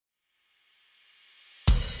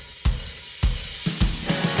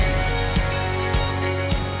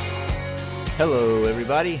Hello,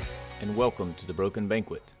 everybody, and welcome to The Broken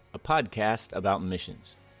Banquet, a podcast about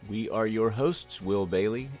missions. We are your hosts, Will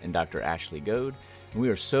Bailey and Dr. Ashley Goad, and we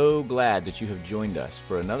are so glad that you have joined us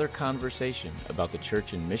for another conversation about the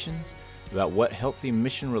church and missions, about what healthy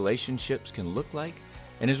mission relationships can look like,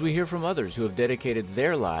 and as we hear from others who have dedicated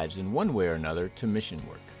their lives in one way or another to mission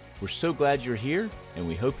work. We're so glad you're here, and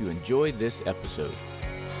we hope you enjoy this episode.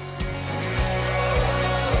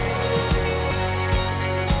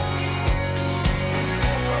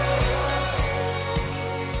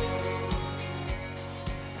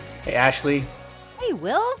 Hey, Ashley. Hey,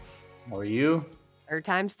 Will. How are you? Third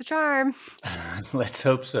time's the charm. Let's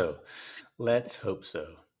hope so. Let's hope so.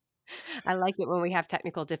 I like it when we have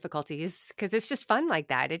technical difficulties because it's just fun like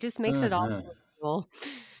that. It just makes it all cool.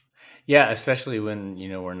 Yeah, especially when,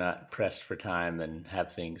 we're not pressed for time and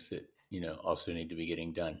have things that, also need to be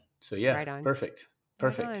getting done. So yeah, Right on. Perfect.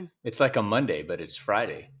 Right on. It's like a Monday, but it's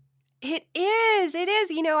Friday. It is. It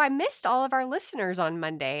is. I missed all of our listeners on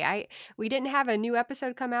Monday. We didn't have a new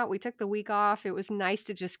episode come out. We took the week off. It was nice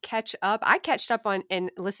to just catch up. I catched up on and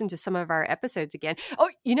listened to some of our episodes again. Oh,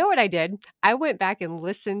 you know what I did? I went back and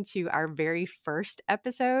listened to our very first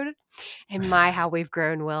episode. And my, how we've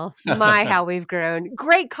grown, Will. My, how we've grown.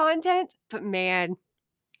 Great content, but man,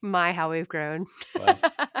 my, how we've grown. Well,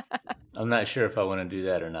 I'm not sure if I want to do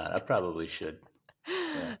that or not. I probably should.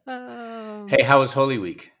 Yeah. Hey, how was Holy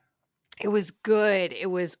Week? It was good.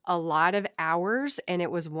 It was a lot of hours and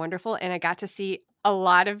it was wonderful. And I got to see a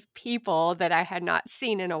lot of people that I had not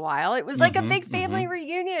seen in a while. It was like a big family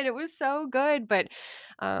reunion. It was so good. But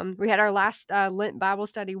we had our last Lent Bible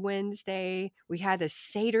study Wednesday. We had a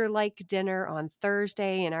Seder-like dinner on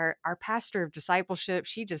Thursday. And our pastor of discipleship,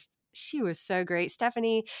 she was so great.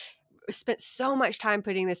 Stephanie spent so much time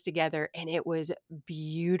putting this together, and it was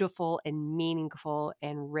beautiful and meaningful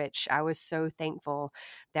and rich. I was so thankful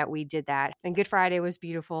that we did that. And Good Friday was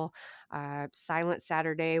beautiful. Silent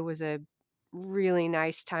Saturday was a really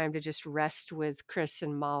nice time to just rest with Chris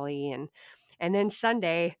and Molly. And then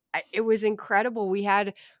Sunday, it was incredible. We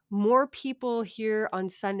had more people here on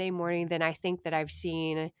Sunday morning than I think that I've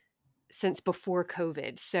seen since before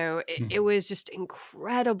COVID. So it was just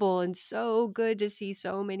incredible and so good to see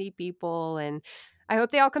so many people. And I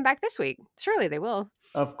hope they all come back this week. Surely they will.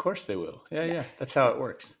 Of course they will. Yeah. That's how it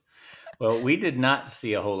works. Well, we did not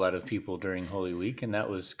see a whole lot of people during Holy Week, and that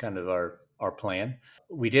was kind of our plan.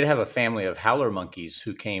 We did have a family of howler monkeys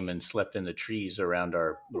who came and slept in the trees around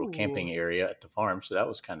our little camping area at the farm. So that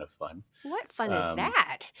was kind of fun. What fun is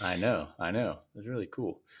that? I know. It was really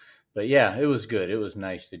cool. But yeah, it was good. It was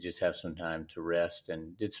nice to just have some time to rest,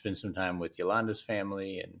 and did spend some time with Yolanda's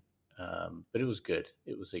family. And but it was good.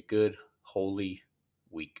 It was a good Holy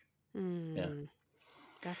Week. Yeah,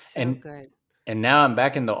 that's so good. And now I'm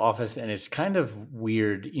back in the office, and it's kind of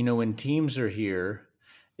weird. When teams are here,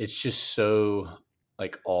 it's just so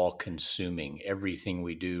like all consuming. Everything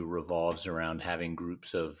we do revolves around having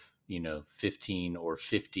groups of 15 or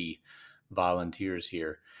 50 volunteers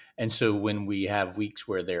here. And so when we have weeks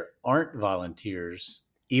where there aren't volunteers,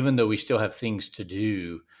 even though we still have things to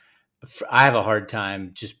do, I have a hard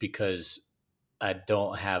time just because I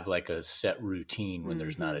don't have like a set routine when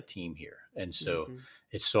there's not a team here. And so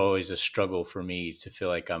it's always a struggle for me to feel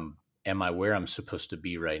like am I where I'm supposed to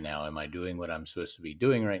be right now? Am I doing what I'm supposed to be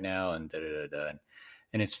doing right now? And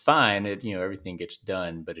And it's fine. Everything gets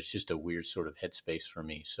done, but it's just a weird sort of headspace for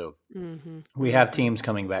me. So we have teams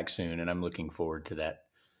coming back soon, and I'm looking forward to that.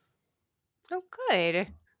 Oh, good.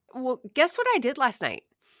 Well, guess what I did last night?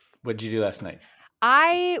 What did you do last night?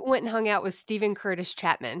 I went and hung out with Stephen Curtis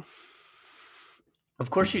Chapman. Of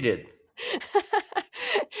course you did.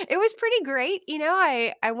 It was pretty great.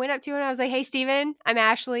 I went up to him and I was like, "Hey, Stephen, I'm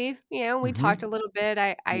Ashley." We talked a little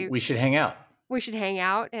bit. We should hang out. We should hang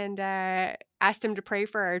out, and asked him to pray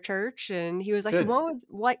for our church. And he was like, Good. "The one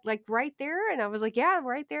with like right there?" And I was like, "Yeah,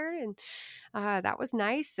 right there." And that was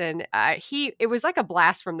nice. And it was like a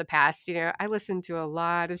blast from the past. I listened to a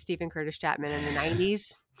lot of Stephen Curtis Chapman in the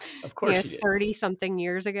 90s. Of course you did. 30 something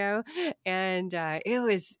years ago. And it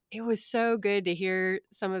was so good to hear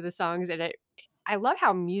some of the songs. And I love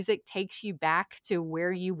how music takes you back to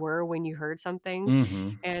where you were when you heard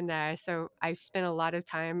something. And so I spent a lot of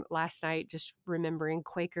time last night just remembering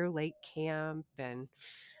Quaker Lake Camp and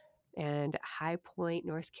High Point,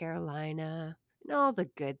 North Carolina, and all the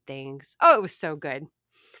good things. Oh, it was so good.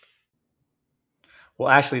 Well,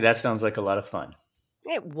 Ashley, that sounds like a lot of fun.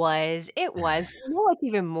 It was. You know what's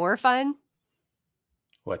even more fun?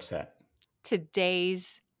 What's that?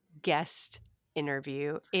 Today's guest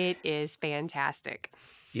interview. It is fantastic.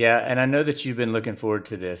 Yeah, and I know that you've been looking forward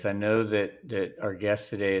to this. I know that our guest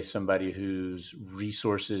today is somebody whose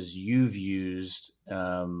resources you've used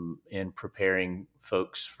in preparing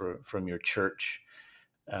folks from your church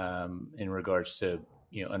in regards to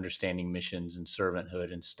understanding missions and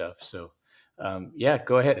servanthood and stuff. So, yeah,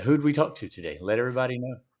 go ahead. Who'd we talk to today? Let everybody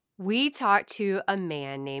know. We talked to a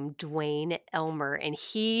man named Duane Elmer, and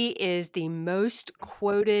he is the most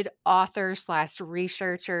quoted author slash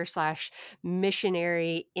researcher slash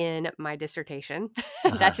missionary in my dissertation.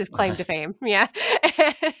 That's his claim to fame. Yeah.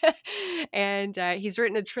 And he's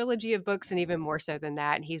written a trilogy of books, and even more so than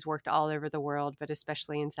that. And he's worked all over the world, but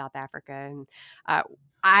especially in South Africa. And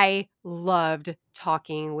I loved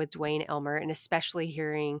talking with Duane Elmer, and especially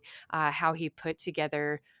hearing how he put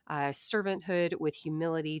together servanthood with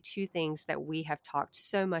humility, two things that we have talked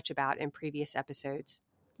so much about in previous episodes.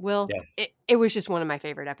 Will, Yeah, it was just one of my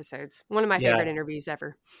favorite episodes, one of my favorite yeah, interviews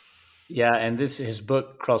ever. yeah. And this his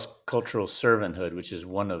book, Cross Cultural Servanthood, which is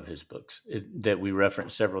one of his books that we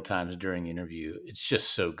referenced several times during the interview. It's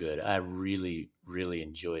just so good. I really, really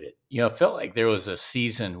enjoyed it. It felt like there was a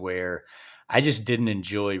season where I just didn't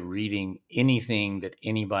enjoy reading anything that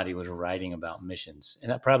anybody was writing about missions,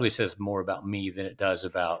 and that probably says more about me than it does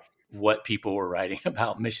about what people were writing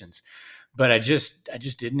about missions. But I just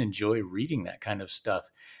didn't enjoy reading that kind of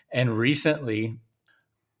stuff. And recently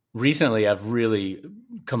I've really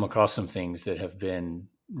come across some things that have been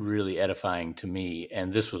really edifying to me,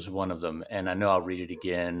 and this was one of them. And I know I'll read it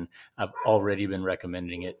again. I've already been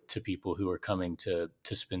recommending it to people who are coming to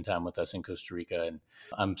spend time with us in Costa Rica, and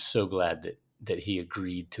I'm so glad that he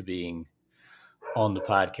agreed to being on the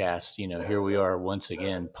podcast. Here we are once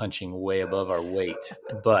again punching way above our weight,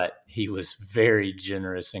 but he was very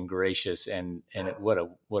generous and gracious, and what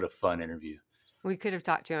a fun interview. We could have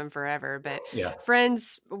talked to him forever, but Yeah.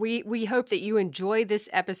 friends, we hope that you enjoy this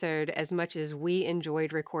episode as much as we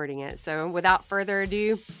enjoyed recording it. So without further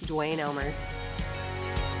ado, Duane Elmer.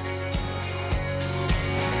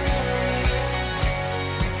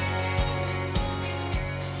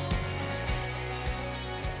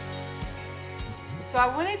 So I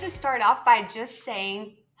wanted to start off by just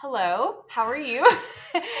saying hello. How are you?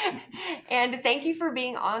 And thank you for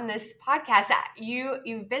being on this podcast.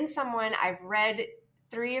 You've been someone I've read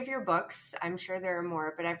 3 of your books. I'm sure there are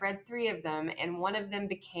more, but I've read 3 of them, and one of them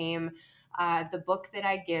became the book that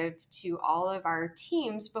I give to all of our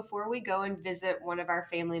teams before we go and visit one of our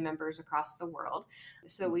family members across the world.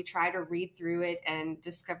 So we try to read through it and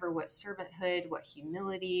discover what servanthood, what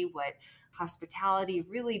humility, what hospitality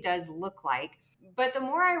really does look like. But the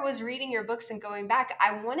more I was reading your books and going back,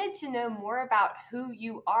 I wanted to know more about who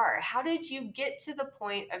you are. How did you get to the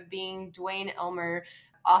point of being Duane Elmer,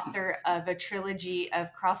 author of a trilogy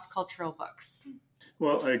of cross-cultural books?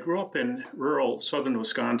 Well, I grew up in rural southern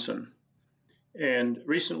Wisconsin, and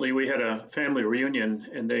recently we had a family reunion,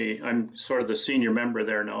 and I'm sort of the senior member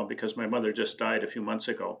there now because my mother just died a few months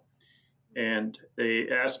ago. And they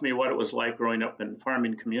asked me what it was like growing up in a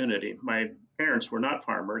farming community. My parents were not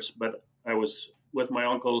farmers, but I was with my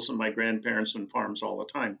uncles and my grandparents on farms all the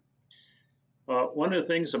time. One of the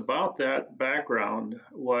things about that background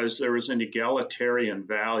was there was an egalitarian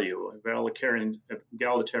value,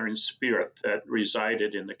 egalitarian spirit that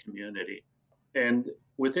resided in the community. And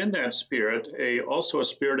within that spirit, also a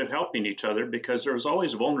spirit of helping each other, because there was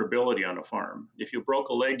always vulnerability on a farm. If you broke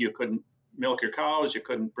a leg, you couldn't milk your cows, you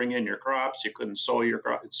couldn't bring in your crops, you couldn't sow your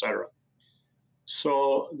crops, etc.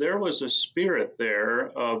 So there was a spirit there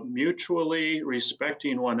of mutually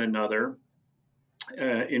respecting one another,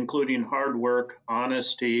 including hard work,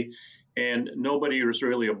 honesty, and nobody was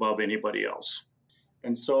really above anybody else.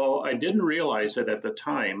 And so I didn't realize it at the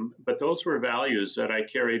time, but those were values that I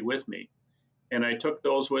carried with me. And I took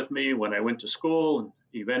those with me when I went to school, and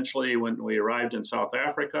eventually when we arrived in South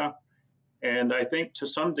Africa. And I think to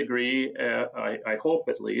some degree, I hope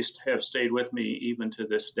at least, have stayed with me even to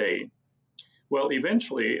this day. Well,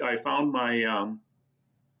 eventually I found my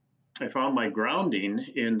grounding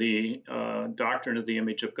in the doctrine of the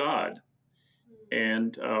image of God.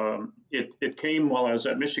 And it came while I was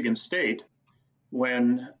at Michigan State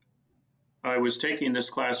when I was taking this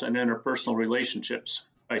class on interpersonal relationships.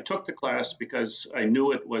 I took the class because I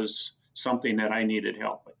knew it was something that I needed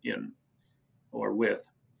help in or with.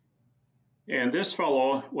 And this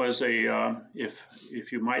fellow was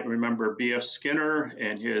if you might remember B.F. Skinner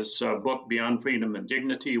and his book Beyond Freedom and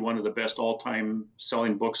Dignity, one of the best all-time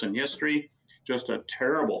selling books in history. Just a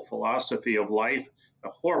terrible philosophy of life, a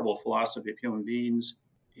horrible philosophy of human beings.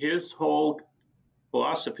 His whole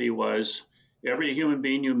philosophy was every human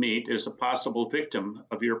being you meet is a possible victim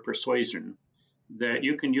of your persuasion that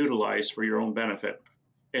you can utilize for your own benefit.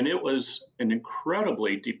 And it was an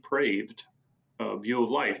incredibly depraved view of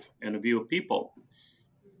life and a view of people.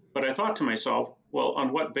 But I thought to myself, well,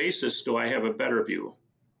 on what basis do I have a better view?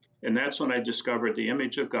 And that's when I discovered the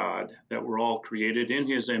image of God, that we're all created in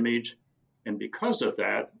his image. And because of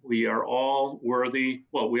that, we are all worthy.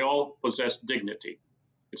 Well, we all possess dignity.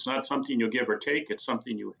 It's not something you give or take, it's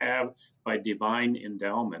something you have by divine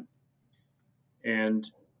endowment. And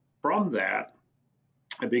from that,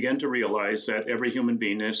 I began to realize that every human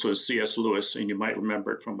being, this was C.S. Lewis, and you might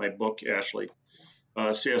remember it from my book, Ashley.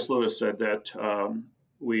 C.S. Lewis said that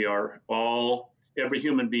we are all, every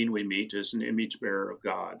human being we meet is an image bearer of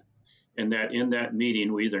God. And that in that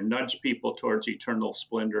meeting, we either nudge people towards eternal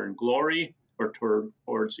splendor and glory or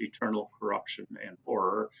towards eternal corruption and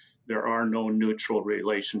horror. There are no neutral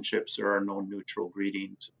relationships, there are no neutral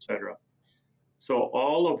greetings, etc. So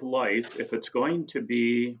all of life, if it's going to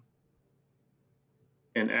be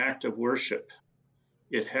an act of worship,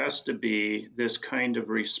 it has to be this kind of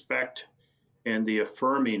respect and the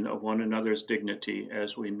affirming of one another's dignity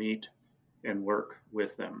as we meet and work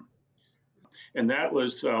with them. And that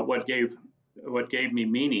was what gave me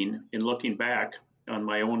meaning in looking back on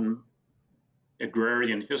my own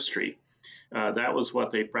agrarian history. That was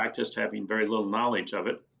what they practiced, having very little knowledge of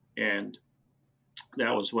it, and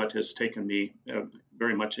that was what has taken me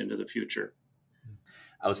very much into the future.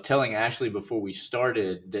 I was telling Ashley before we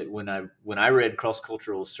started that when I read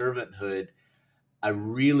Cross-Cultural Servanthood, I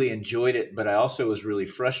really enjoyed it, but I also was really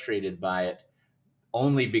frustrated by it,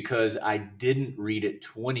 only because I didn't read it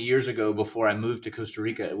 20 years ago before I moved to Costa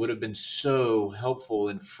Rica. It would have been so helpful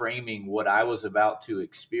in framing what I was about to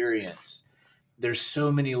experience. There's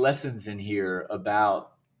so many lessons in here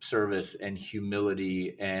about service and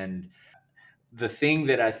humility. And the thing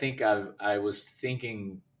that I think I was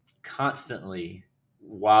thinking constantly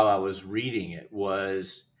while I was reading it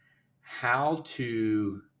was how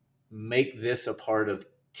to make this a part of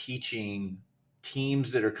teaching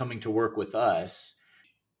teams that are coming to work with us.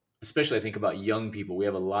 Especially I think about young people. We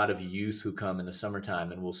have a lot of youth who come in the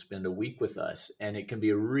summertime and will spend a week with us. And it can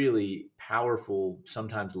be a really powerful,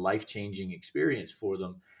 sometimes life-changing experience for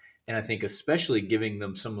them. And I think especially giving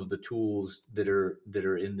them some of the tools that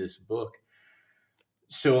are in this book.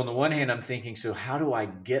 So on the one hand, I'm thinking, so how do I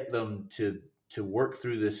get them to work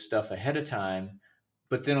through this stuff ahead of time?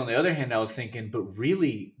 But then on the other hand, I was thinking, but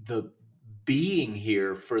really the being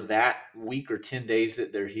here for that week or 10 days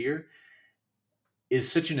that they're here is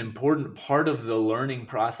such an important part of the learning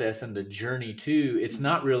process and the journey too. It's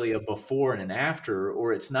not really a before and an after,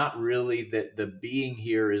 or it's not really that the being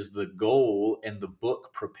here is the goal and the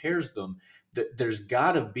book prepares them. That there's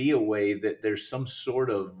got to be a way that there's some sort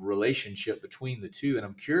of relationship between the two. And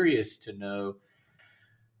I'm curious to know,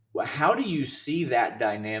 how do you see that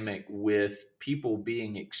dynamic with people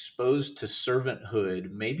being exposed to servanthood,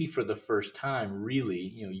 maybe for the first time, really,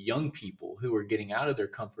 young people who are getting out of their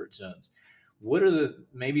comfort zones? What are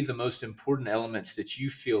maybe the most important elements that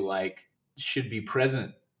you feel like should be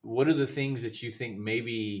present? What are the things that you think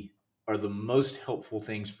maybe are the most helpful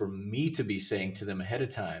things for me to be saying to them ahead of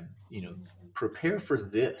time? Prepare for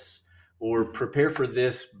this, or prepare for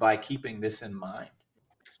this by keeping this in mind.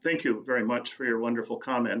 Thank you very much for your wonderful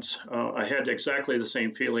comments. I had exactly the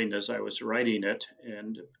same feeling as I was writing it,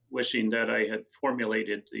 and wishing that I had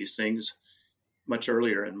formulated these things much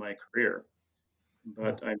earlier in my career.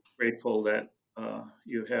 But I'm grateful that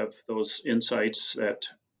you have those insights that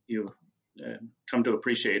you come to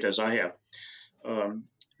appreciate as I have.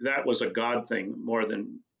 That was a God thing more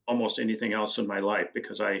than almost anything else in my life,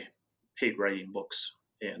 because I hate writing books,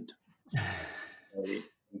 and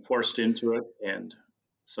I'm forced into it, and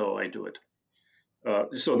so I do it.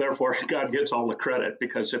 So therefore, God gets all the credit,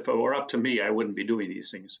 because if it were up to me, I wouldn't be doing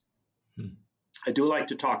these things. I do like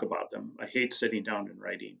to talk about them. I hate sitting down and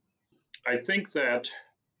writing. I think that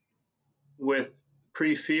with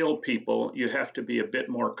pre-field people, you have to be a bit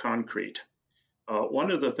more concrete.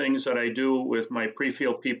 One of the things that I do with my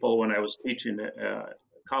pre-field people when I was teaching at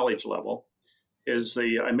college level is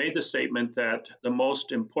I made the statement that the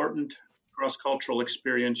most important cross-cultural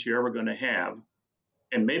experience you're ever going to have,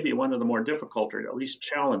 and maybe one of the more difficult or at least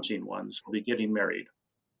challenging ones, will be getting married.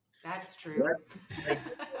 That's true.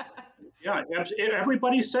 Yeah,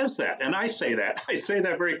 everybody says that, and I say that. I say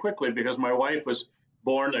that very quickly because my wife was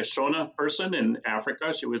born a Shona person in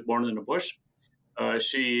Africa. She was born in the bush.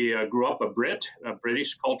 She grew up a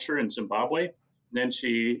British culture in Zimbabwe. And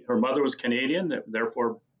then her mother was Canadian,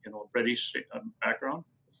 therefore, British background,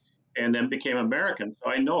 and then became American. So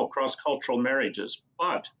I know cross-cultural marriages,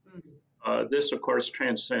 but this, of course,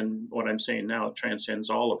 what I'm saying now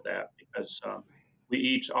transcends all of that, because we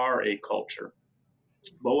each are a culture.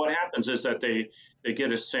 But what happens is that they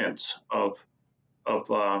get a sense of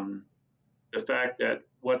the fact that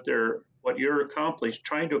what you're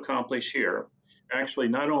trying to accomplish here actually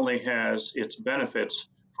not only has its benefits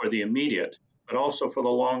for the immediate, but also for the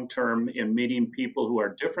long term in meeting people who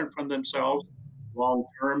are different from themselves, long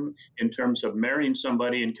term in terms of marrying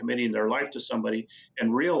somebody and committing their life to somebody,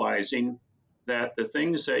 and realizing that the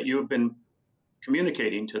things that you've been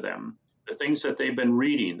communicating to them, the things that they've been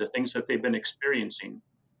reading, the things that they've been experiencing,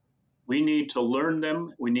 we need to learn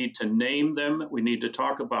them, we need to name them, we need to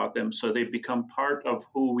talk about them so they become part of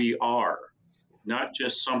who we are, not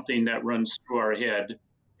just something that runs through our head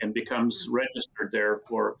and becomes registered there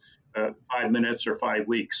for 5 minutes or 5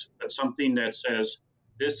 weeks, but something that says,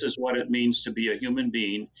 this is what it means to be a human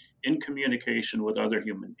being in communication with other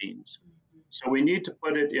human beings. So we need to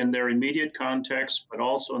put it in their immediate context, but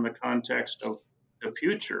also in the context of the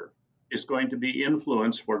future is going to be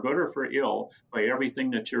influenced, for good or for ill, by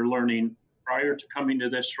everything that you're learning prior to coming to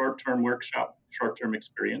this short-term workshop, short-term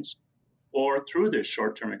experience, or through this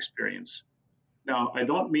short-term experience. Now, I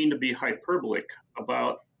don't mean to be hyperbolic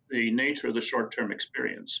about the nature of the short-term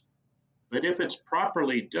experience, but if it's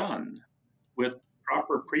properly done with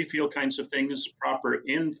proper pre-feel kinds of things, proper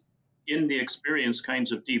in the experience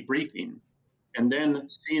kinds of debriefing, and then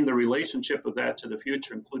seeing the relationship of that to the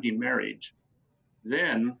future, including marriage,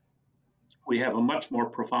 then we have a much more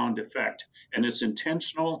profound effect. And it's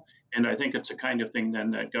intentional, and I think it's a kind of thing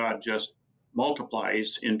then that God just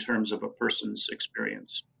multiplies in terms of a person's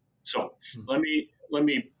experience. So let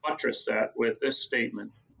me buttress that with this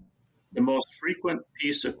statement. The most frequent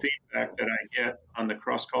piece of feedback that I get on the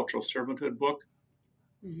cross-cultural servanthood book,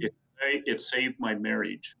 it saved my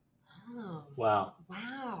marriage. Oh, wow.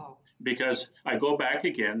 Wow. Because I go back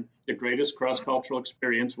again, the greatest cross-cultural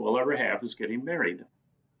experience we'll ever have is getting married.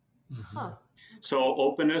 Huh. So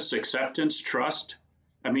openness, acceptance, trust,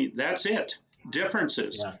 I mean, that's it.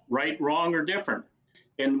 Differences, right, wrong, or different.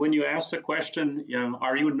 And when you ask the question,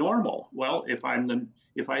 are you normal? Well, if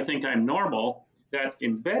I think I'm normal, that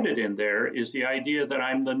embedded in there is the idea that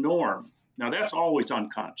I'm the norm. Now, that's always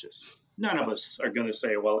unconscious. None of us are going to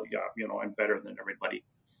say, well, yeah, I'm better than everybody.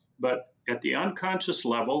 But at the unconscious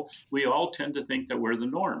level, we all tend to think that we're the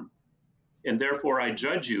norm. And therefore, I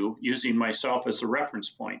judge you using myself as a reference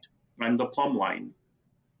point. I'm the plumb line.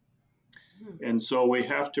 And so we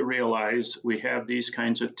have to realize we have these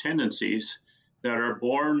kinds of tendencies that are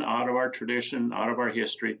born out of our tradition, out of our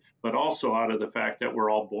history, but also out of the fact that we're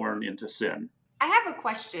all born into sin. I have a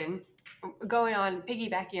question going on,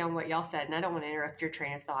 piggybacking on what y'all said, and I don't want to interrupt your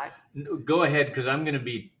train of thought. Go ahead, because I'm going to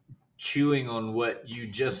be chewing on what you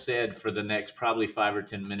just said for the next probably 5 or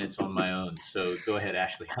 10 minutes on my own. So go ahead,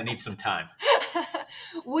 Ashley. I need some time.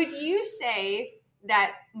 Would you say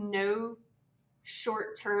that no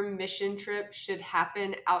short-term mission trip should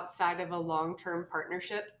happen outside of a long-term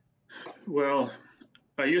partnership? Well,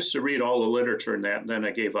 I used to read all the literature in that, and then I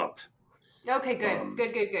gave up. Okay, good.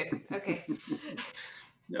 Good. Okay.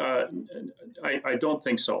 I don't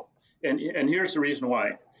think so. And here's the reason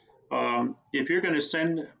why. If you're going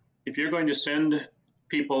to send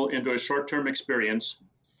people into a short-term experience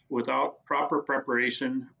without proper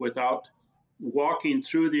preparation, without walking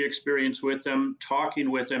through the experience with them,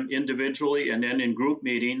 talking with them individually and then in group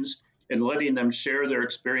meetings, and letting them share their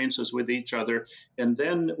experiences with each other, and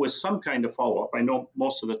then with some kind of follow-up. I know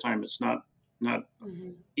most of the time it's not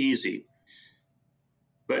easy.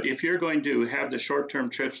 But if you're going to have the short-term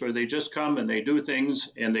trips where they just come and they do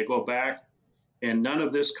things and they go back, and none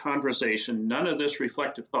of this conversation, none of this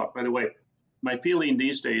reflective thought. By the way, my feeling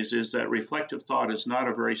these days is that reflective thought is not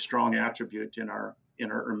a very strong attribute in our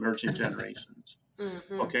emerging generations.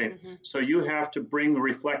 Okay, so you have to bring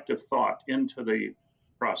reflective thought into the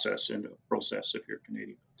process if you're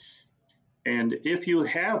Canadian. And if you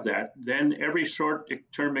have that, then every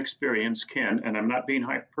short-term experience can, and I'm not being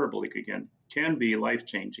hyperbolic again, can be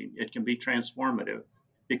life-changing. It can be transformative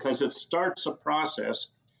because it starts a process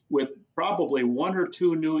with probably 1 or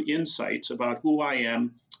 2 new insights about who I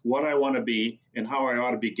am, what I want to be, and how I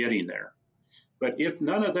ought to be getting there. But if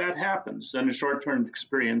none of that happens, then a short-term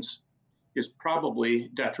experience is probably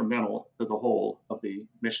detrimental to the whole of the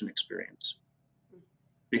mission experience.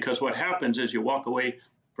 Because what happens is you walk away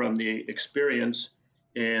from the experience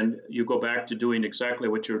and you go back to doing exactly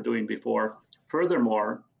what you were doing before.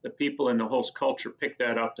 Furthermore, the people in the host culture pick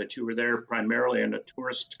that up, that you were there primarily in a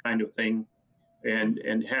tourist kind of thing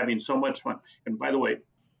and having so much fun. And by the way,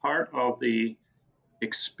 part of the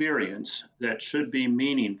experience that should be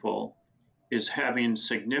meaningful is having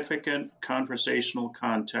significant conversational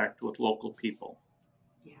contact with local people.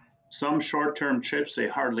 Yeah. Some short-term trips, they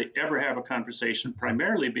hardly ever have a conversation,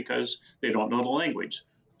 primarily because they don't know the language.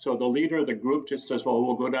 So the leader of the group just says, well,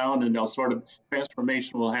 we'll go down and they'll sort of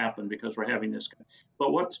transformation will happen because we're having this.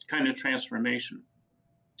 But what kind of transformation?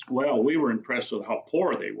 Well, we were impressed with how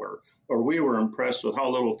poor they were, or we were impressed with how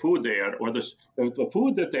little food they had, or the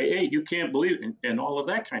food that they ate, you can't believe it, and all of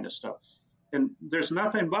that kind of stuff. And there's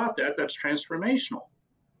nothing about that that's transformational.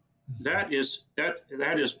 That is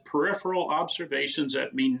peripheral observations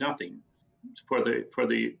that mean nothing for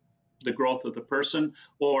the growth of the person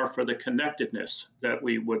or for the connectedness that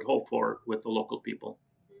we would hope for with the local people.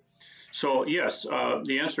 So yes,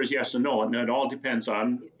 the answer is yes and no, and it all depends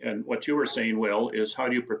on, and what you were saying, Will, is how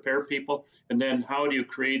do you prepare people, and then how do you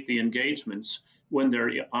create the engagements when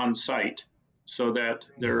they're on site, so that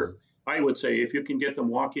they're, I would say, if you can get them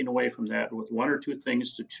walking away from that with one or two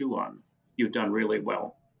things to chew on, you've done really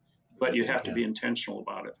well. But you have to be intentional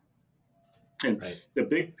about it. And the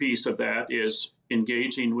big piece of that is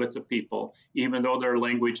engaging with the people, even though there are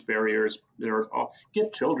language barriers.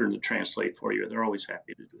 Get children to translate for you. They're always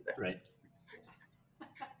happy to do that. Right.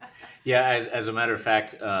 Yeah, as a matter of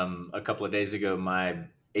fact, a couple of days ago, my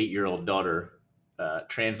 8-year-old daughter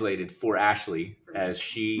translated for Ashley as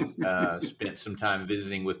she spent some time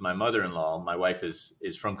visiting with my mother-in-law. My wife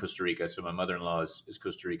is from Costa Rica, so my mother-in-law is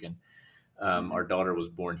Costa Rican. Our daughter was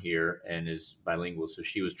born here and is bilingual, so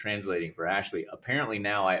she was translating for Ashley. Apparently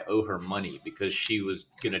now I owe her money because she was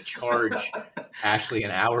going to charge Ashley an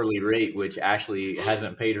hourly rate, which Ashley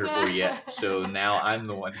hasn't paid her for yet. So now I'm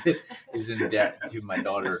the one that is in debt to my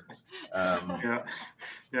daughter. Right,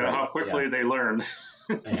 how quickly they learn.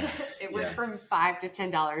 It went from $5 to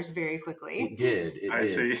 $10 very quickly. It did. I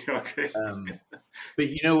see. Okay. But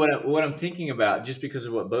you know what I'm thinking about, just because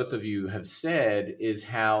of what both of you have said, is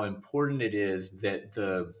how important it is that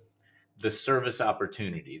the service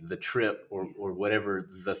opportunity, the trip, or whatever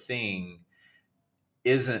the thing,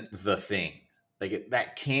 isn't the thing. Like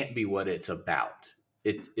that can't be what it's about.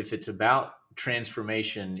 If it's about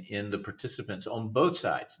transformation in the participants on both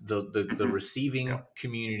sides, the receiving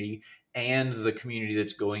community and the community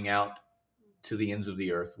that's going out to the ends of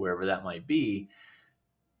the earth, wherever that might be,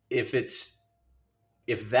 if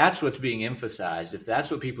that's what's being emphasized, if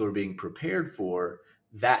that's what people are being prepared for,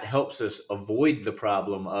 that helps us avoid the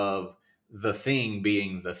problem of the thing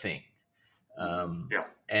being the thing.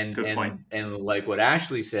 Good point. And like what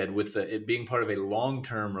Ashley said, with it being part of a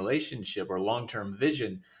long-term relationship or long-term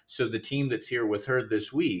vision. So the team that's here with her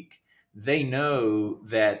this week, they know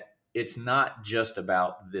that it's not just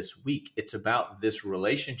about this week. It's about this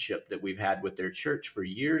relationship that we've had with their church for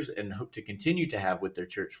years and hope to continue to have with their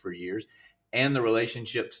church for years, and the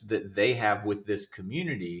relationships that they have with this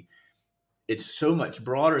community. It's so much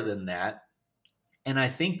broader than that. And I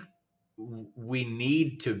think we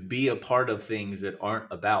need to be a part of things that aren't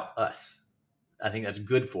about us. I think that's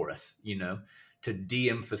good for us, to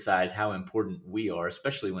de-emphasize how important we are,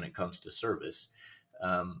 especially when it comes to service.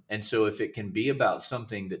 And so if it can be about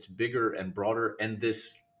something that's bigger and broader, and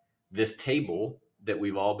this table that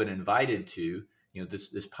we've all been invited to,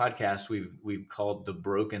 this podcast we've called The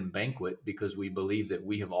Broken Banquet, because we believe that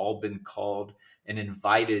we have all been called and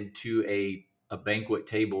invited to a banquet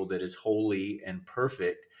table that is holy and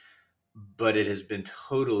perfect, but it has been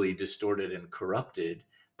totally distorted and corrupted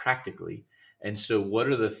practically. And so what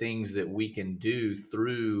are the things that we can do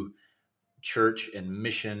through church and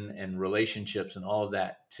mission and relationships and all of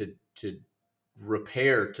that to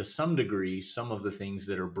repair to some degree some of the things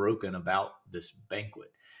that are broken about this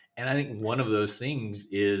banquet? And I think one of those things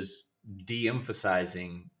is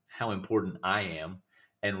de-emphasizing how important I am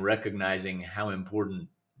and recognizing how important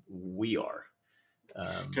we are.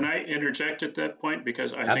 Can I interject at that point?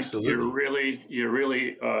 Because I absolutely. think you're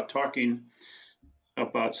really talking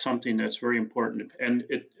about something that's very important, and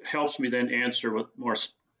it helps me then answer with more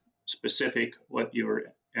specific what you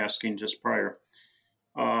were asking just prior.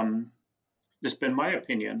 It's been my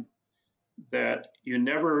opinion that you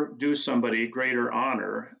never do somebody greater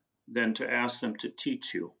honor than to ask them to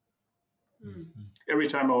teach you. Mm-hmm. Every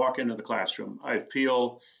time I walk into the classroom, I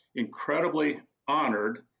feel incredibly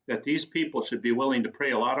honored that these people should be willing to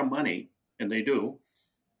pay a lot of money, and they do,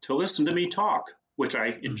 to listen to me talk, which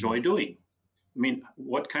I enjoy doing. I mean,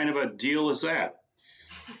 what kind of a deal is that?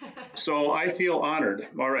 So I feel honored.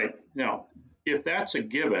 All right. Now, if that's a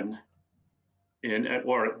given,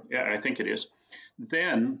 I think it is,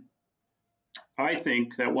 then I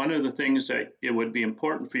think that one of the things that it would be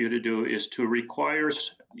important for you to do is to require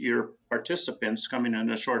your participants coming in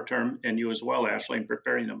the short term, and you as well, Ashley, in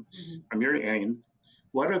preparing them from your end,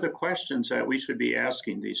 what are the questions that we should be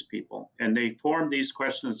asking these people? And they form these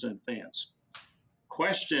questions in advance.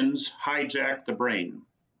 Questions hijack the brain.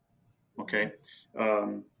 Okay.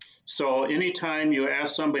 So anytime you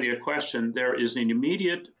ask somebody a question, there is an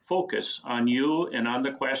immediate focus on you and on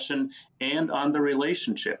the question and on the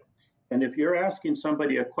relationship. And if you're asking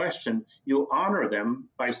somebody a question, you honor them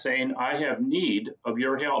by saying, I have need of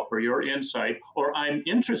your help or your insight, or I'm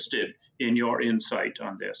interested in your insight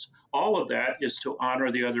on this. All of that is to honor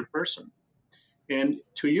the other person. And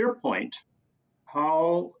to your point,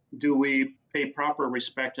 how do we pay proper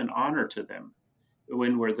respect and honor to them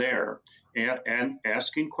when we're there? And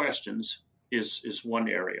asking questions is one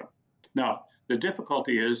area. Now, the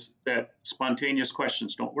difficulty is that spontaneous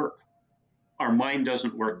questions don't work. Our mind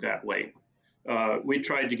doesn't work that way. We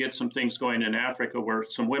tried to get some things going in Africa where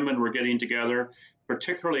some women were getting together,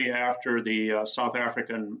 particularly after the South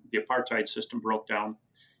African, the apartheid system broke down.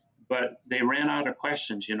 But they ran out of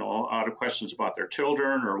questions, out of questions about their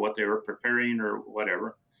children or what they were preparing or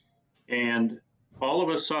whatever. And all of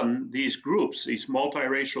a sudden, these groups, these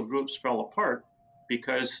multiracial groups fell apart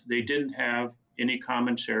because they didn't have any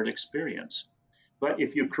common shared experience. But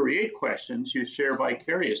if you create questions, you share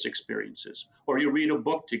vicarious experiences, or you read a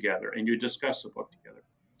book together and you discuss the book together.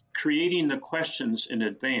 Creating the questions in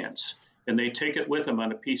advance, and they take it with them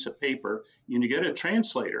on a piece of paper, and you get a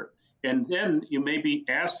translator. And then you maybe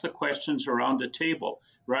ask the questions around the table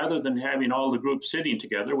rather than having all the groups sitting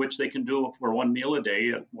together, which they can do for one meal a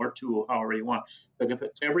day or two, however you want. But if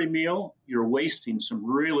it's every meal, you're wasting some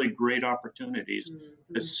really great opportunities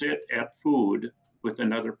to sit at food with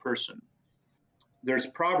another person. There's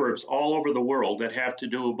proverbs all over the world that have to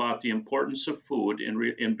do about the importance of food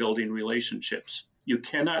in building relationships. You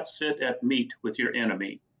cannot sit at meat with your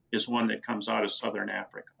enemy is one that comes out of Southern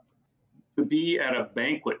Africa. To be at a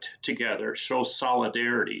banquet together shows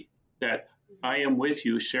solidarity, that I am with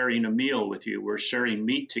you, sharing a meal with you. We're sharing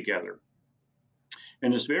meat together.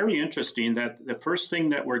 And it's very interesting that the first thing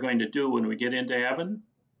that we're going to do when we get into heaven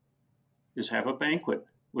is have a banquet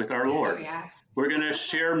with our Lord. Oh, yeah. We're going to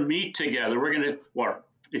share meat together. Or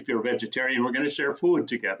if you're a vegetarian, we're going to share food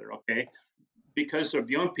together, okay? Because of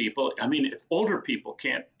young people, if older people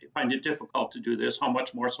can't find it difficult to do this, how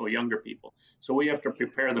much more so younger people? So we have to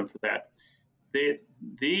prepare them for that.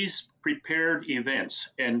 These prepared events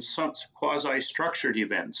and some quasi-structured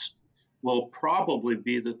events will probably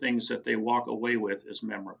be the things that they walk away with as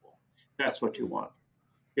memorable. That's what you want.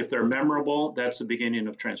 If they're memorable, that's the beginning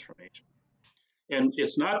of transformation. And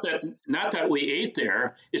it's not that we ate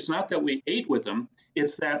there. It's not that we ate with them.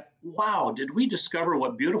 It's that, wow, did we discover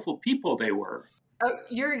what beautiful people they were? Oh,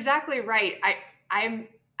 you're exactly right.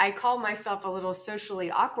 I call myself a little socially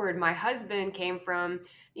awkward. My husband came from,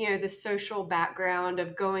 the social background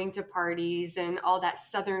of going to parties and all that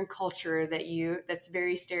Southern culture that's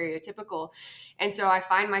very stereotypical. And so I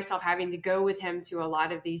find myself having to go with him to a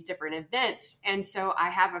lot of these different events. And so I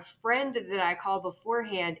have a friend that I call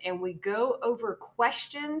beforehand, and we go over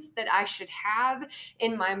questions that I should have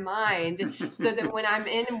in my mind so that when I'm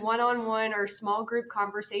in one-on-one or small group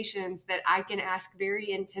conversations that I can ask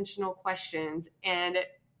very intentional questions. And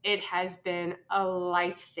it has been a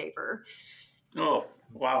lifesaver. Oh,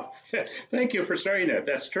 wow. Thank you for sharing that.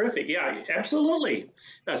 That's terrific. Yeah, absolutely.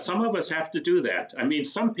 Some of us have to do that.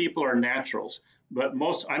 Some people are naturals, but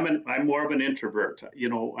I'm more of an introvert.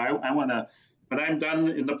 I want to, when I'm done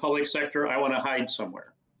in the public sector, I want to hide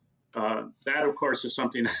somewhere. That, of course, is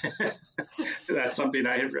something that's something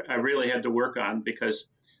I really had to work on, because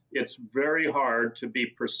it's very hard to be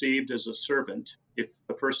perceived as a servant if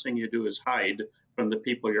the first thing you do is hide from the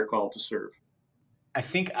people you're called to serve. I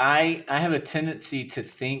think I have a tendency to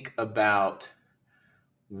think about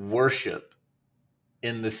worship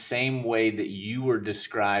in the same way that you were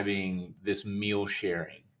describing this meal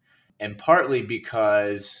sharing. And partly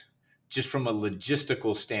because, just from a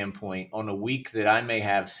logistical standpoint, on a week that I may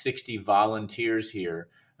have 60 volunteers here,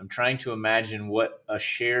 I'm trying to imagine what a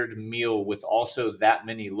shared meal with also that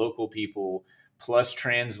many local people plus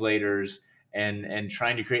translators and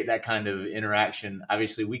trying to create that kind of interaction.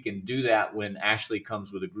 Obviously, we can do that when Ashley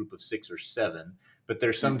comes with a group of 6 or 7, but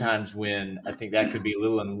there's sometimes when I think that could be a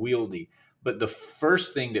little unwieldy. But the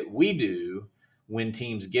first thing that we do when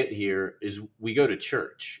teams get here is we go to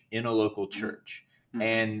church, in a local church,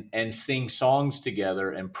 and sing songs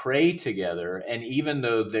together and pray together. And even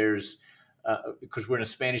though there's because we're in a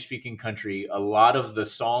Spanish-speaking country, a lot of the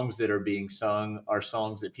songs that are being sung are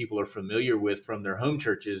songs that people are familiar with from their home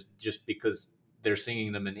churches, just because they're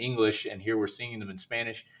singing them in English, and here we're singing them in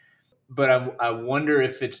Spanish. But I wonder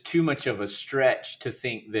if it's too much of a stretch to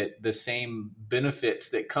think that the same benefits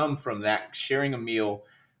that come from that sharing a meal,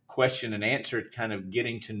 question and answer, kind of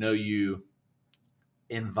getting to know you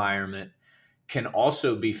environment can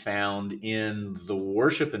also be found in the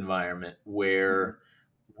worship environment, where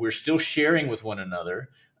we're still sharing with one another.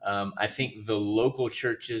 I think the local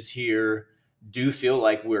churches here do feel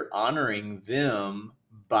like we're honoring them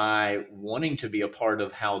by wanting to be a part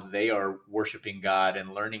of how they are worshiping God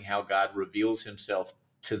and learning how God reveals himself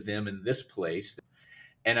to them in this place.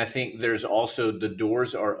 And I think there's also the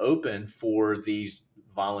doors are open for these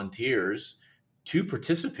volunteers to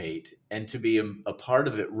participate and to be a part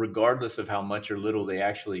of it, regardless of how much or little they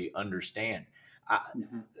actually understand.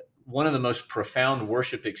 Mm-hmm. One of the most profound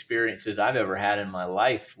worship experiences I've ever had in my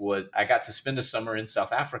life was I got to spend a summer in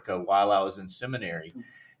South Africa while I was in seminary.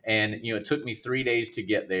 And, it took me 3 days to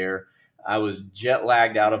get there. I was jet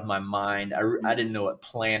lagged out of my mind. I didn't know what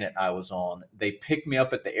planet I was on. They picked me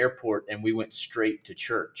up at the airport and we went straight to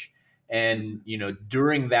church. And,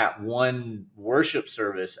 during that one worship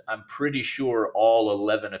service, I'm pretty sure all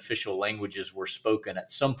 11 official languages were spoken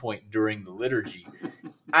at some point during the liturgy.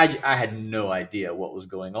 I had no idea what was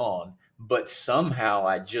going on, but somehow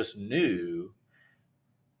I just knew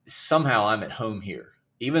somehow I'm at home here.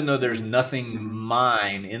 Even though there's nothing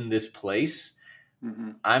mine in this place,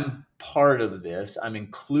 I'm part of this, I'm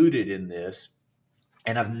included in this,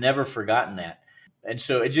 and I've never forgotten that. And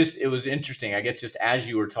so it was interesting, I guess, just as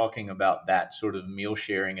you were talking about that sort of meal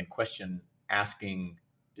sharing and question asking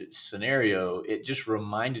scenario, it just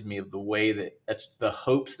reminded me of the way that's the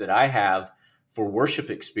hopes that I have for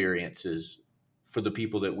worship experiences for the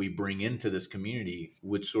people that we bring into this community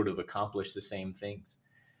would sort of accomplish the same things.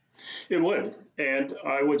 It would. And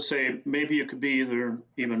I would say maybe you could be either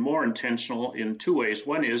even more intentional in two ways.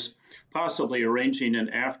 One is possibly arranging an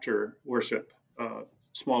after worship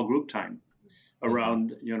small group time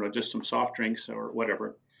around, just some soft drinks or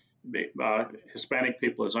whatever. Hispanic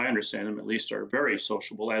people, as I understand them, at least, are very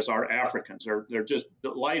sociable, as are Africans. They're just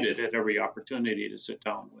delighted at every opportunity to sit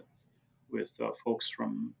down with folks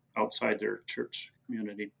from outside their church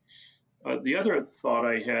community. The other thought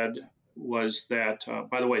I had was that,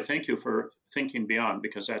 by the way, thank you for thinking beyond,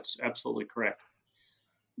 because that's absolutely correct.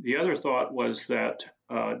 The other thought was that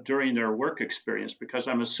during their work experience, because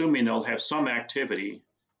I'm assuming they'll have some activity,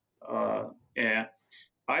 and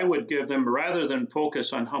I would give them, rather than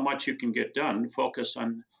focus on how much you can get done, focus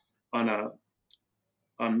on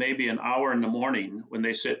maybe an hour in the morning when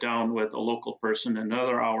they sit down with a local person,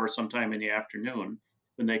 another hour sometime in the afternoon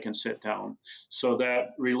when they can sit down, so that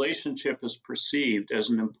relationship is perceived as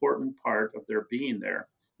an important part of their being there,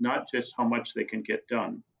 not just how much they can get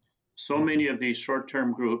done. So many of these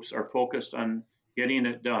short-term groups are focused on getting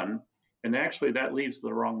it done, and actually that leaves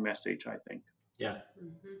the wrong message, I think. Yeah.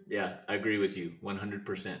 Yeah, I agree with you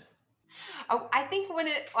 100%. Oh, I think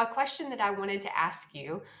a question that I wanted to ask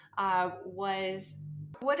you was,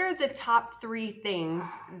 what are the top 3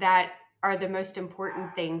 things that are the most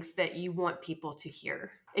important things that you want people to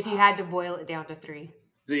hear, if you had to boil it down to 3?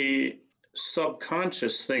 The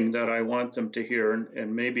subconscious thing that I want them to hear,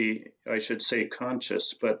 and maybe I should say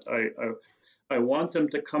conscious, but I want them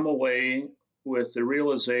to come away with the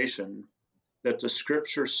realization that the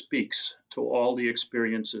scripture speaks to all the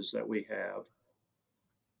experiences that we have.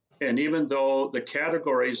 And even though the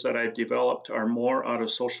categories that I've developed are more out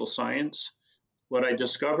of social science, what I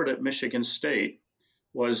discovered at Michigan State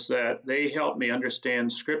was that they helped me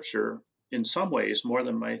understand scripture in some ways more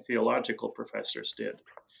than my theological professors did.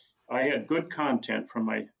 I had good content from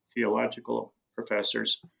my theological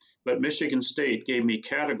professors, but Michigan State gave me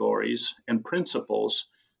categories and principles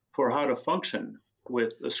for how to function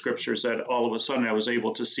with the scriptures that all of a sudden I was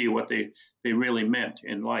able to see what they really meant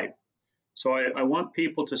in life. So I want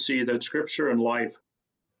people to see that scripture and life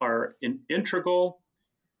are integral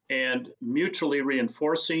and mutually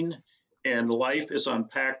reinforcing, and life is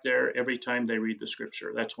unpacked there every time they read the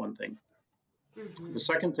scripture. That's one thing. The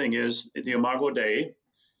second thing is the Imago Dei.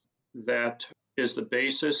 That is the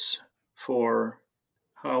basis for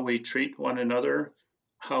how we treat one another,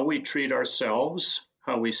 how we treat ourselves,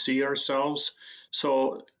 how we see ourselves.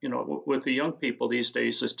 So, with the young people these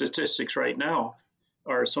days, the statistics right now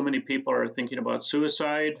are so many people are thinking about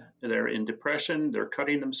suicide, they're in depression, they're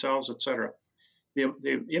cutting themselves, etc. The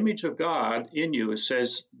image of God in you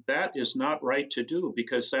says that is not right to do,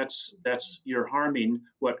 because that's you're harming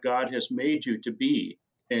what God has made you to be,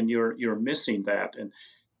 and you're missing that. And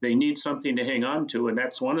they need something to hang on to, and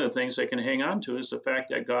that's one of the things they can hang on to is the fact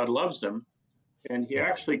that God loves them. And he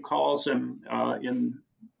actually calls them in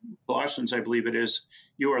Colossians, I believe it is,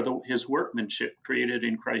 you are his workmanship created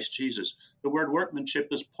in Christ Jesus. The word workmanship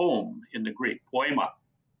is poem in the Greek, poema.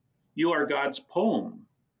 You are God's poem,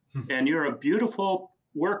 and you're a beautiful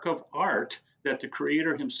work of art that the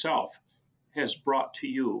Creator himself has brought to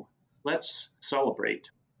you. Let's celebrate.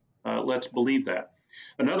 Let's believe that.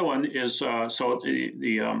 Another one is,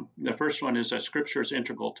 the first one is that scripture is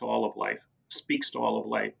integral to all of life. speaks to all of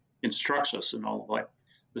life, instructs us in all of life.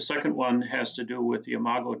 The second one has to do with the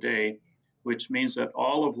Imago Dei, which means that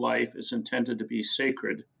all of life is intended to be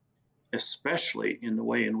sacred, especially in the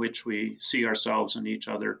way in which we see ourselves and each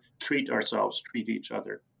other, treat ourselves, treat each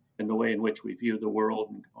other, and the way in which we view the world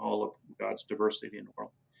and all of God's diversity in the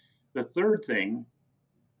world. The third thing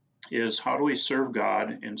is, how do we serve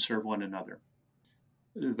God and serve one another?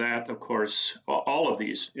 That, of course, all of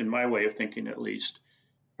these, in my way of thinking at least,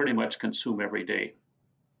 pretty much consume every day.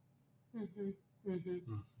 Mm-hmm.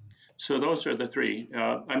 Mm-hmm. So those are the three.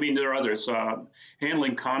 I mean, there are others.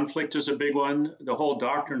 Handling conflict is a big one. The whole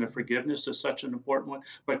doctrine of forgiveness is such an important one.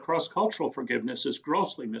 But cross-cultural forgiveness is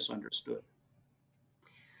grossly misunderstood.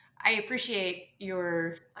 I appreciate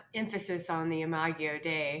your emphasis on the Imago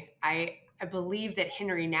Dei. I believe that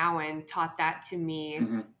Henry Nouwen taught that to me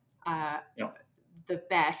the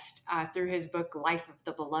best through his book, Life of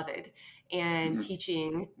the Beloved, and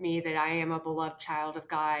teaching me that I am a beloved child of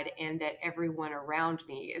God and that everyone around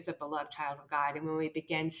me is a beloved child of God. And when we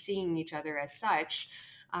begin seeing each other as such,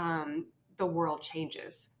 the world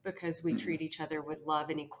changes because we treat each other with love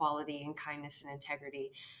and equality and kindness and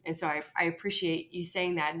integrity. And so I appreciate you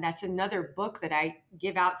saying that. And that's another book that I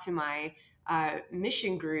give out to my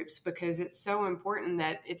mission groups, because it's so important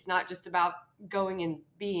that it's not just about going and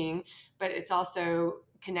being, but it's also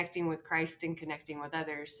connecting with Christ and connecting with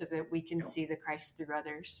others so that we can see the Christ through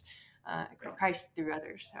others, Christ through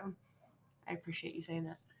others. So I appreciate you saying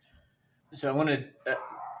that. So I want to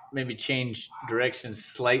maybe change directions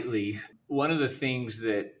slightly. One of the things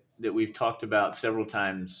that we've talked about several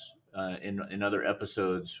times in other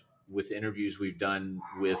episodes with interviews we've done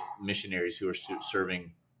with missionaries who are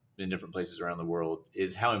serving in different places around the world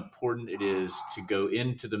is how important it is to go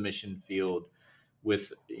into the mission field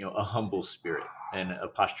with a humble spirit and a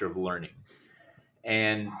posture of learning.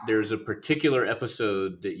 And there's a particular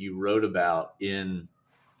episode that you wrote about in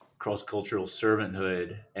cross-cultural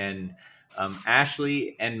servanthood, and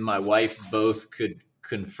Ashley and my wife both could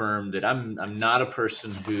confirm that I'm not a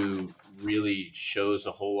person who really shows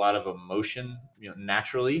a whole lot of emotion,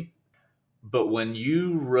 naturally. But when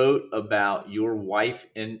you wrote about your wife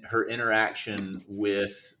and her interaction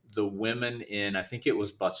with the women in, I think it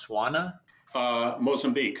was Botswana,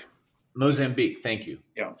 Mozambique. Thank you.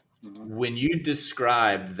 Yeah. When you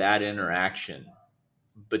described that interaction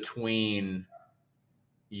between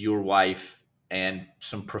your wife and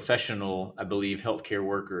some professional, I believe, healthcare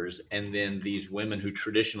workers, and then these women who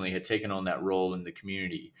traditionally had taken on that role in the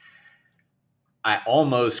community, I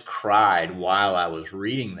almost cried while I was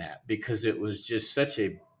reading that, because it was just such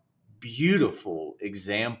a beautiful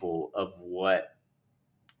example of what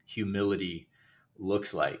humility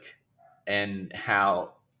looks like, and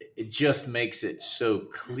how it just makes it so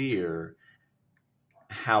clear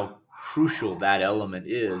how crucial that element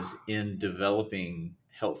is in developing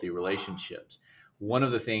healthy relationships. One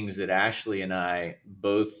of the things that Ashley and I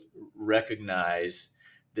both recognize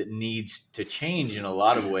that needs to change in a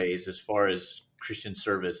lot of ways as far as Christian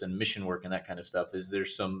service and mission work and that kind of stuff is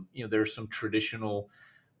there's some traditional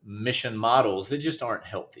mission models that just aren't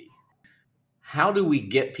healthy. How do we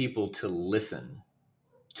get people to listen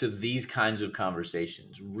to these kinds of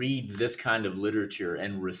conversations, read this kind of literature,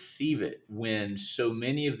 and receive it, when so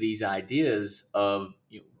many of these ideas of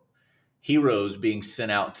heroes being sent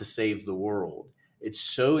out to save the world, it's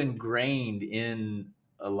so ingrained in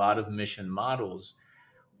a lot of mission models?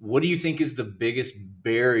 What do you think is the biggest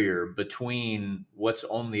barrier between what's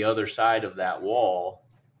on the other side of that wall,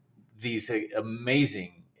 these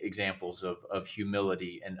amazing examples of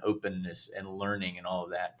humility and openness and learning and all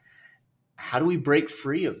of that? How do we break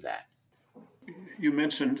free of that? You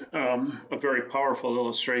mentioned a very powerful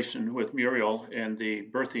illustration with Muriel and the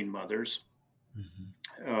birthing mothers.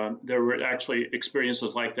 There were actually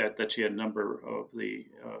experiences like that she had in a number of the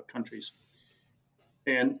countries.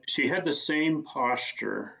 And she had the same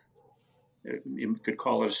posture. You could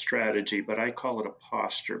call it a strategy, but I call it a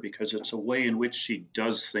posture because it's a way in which she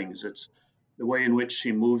does things. It's the way in which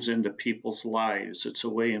she moves into people's lives. It's a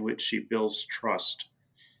way in which she builds trust.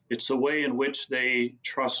 It's a way in which they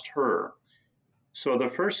trust her. So the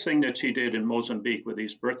first thing that she did in Mozambique with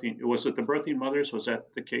these was it the birthing mothers? Was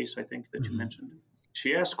that the case, I think, that you mentioned?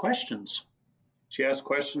 She asked questions. She asked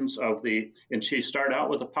questions and she started out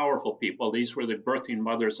with the powerful people. These were the birthing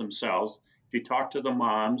mothers themselves. She talked to the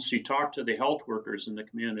moms. She talked to the health workers in the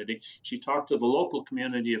community. She talked to the local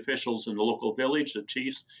community officials in the local village, the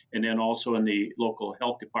chiefs, and then also in the local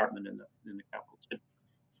health department in the capital city.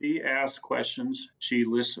 She asked questions. She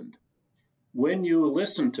listened. When you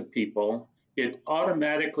listen to people, it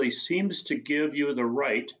automatically seems to give you the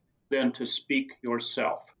right then to speak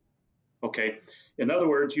yourself. Okay. In other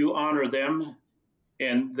words, you honor them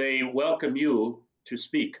and they welcome you to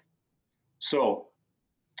speak. So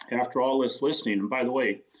after all this listening, and by the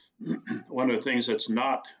way, one of the things that's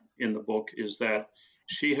not in the book is that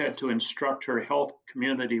she had to instruct her health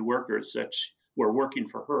community workers that were working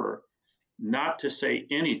for her not to say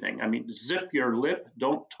anything. I mean, zip your lip,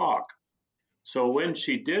 don't talk. So when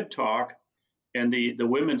she did talk, and the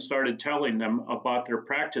women started telling them about their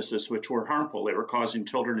practices, which were harmful. They were causing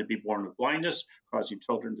children to be born with blindness, causing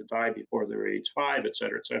children to die before their age 5, et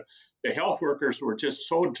cetera, et cetera. The health workers were just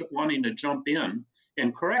so wanting to jump in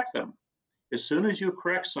and correct them. As soon as you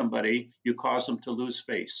correct somebody, you cause them to lose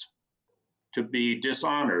face, to be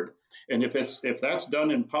dishonored. And if that's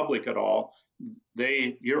done in public at all,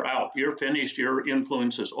 you're out, you're finished, your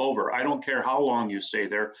influence is over. I don't care how long you stay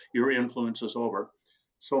there, your influence is over.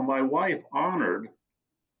 So my wife honored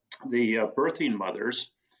the birthing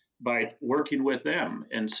mothers by working with them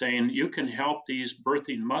and saying, you can help these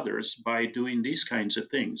birthing mothers by doing these kinds of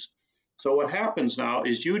things. So what happens now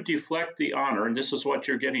is you deflect the honor, and this is what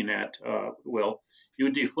you're getting at, Will.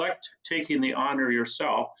 You deflect taking the honor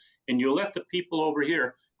yourself, and you let the people over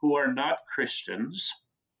here who are not Christians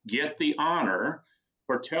get the honor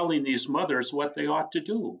for telling these mothers what they ought to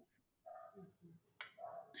do.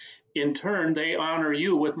 In turn, they honor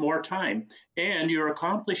you with more time, and you're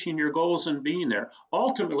accomplishing your goals and being there.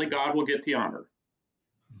 Ultimately, God will get the honor,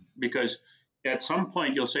 because at some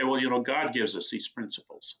point you'll say, well, God gives us these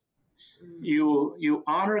principles. You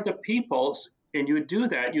honor the people, and you do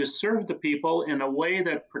that. You serve the people in a way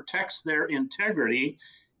that protects their integrity,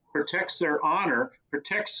 protects their honor,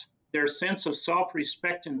 protects their sense of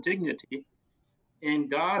self-respect and dignity.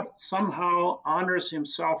 And God somehow honors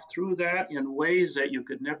himself through that in ways that you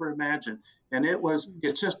could never imagine. And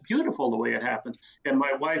it's just beautiful the way it happens. And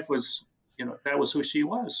my wife was, that was who she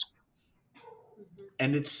was.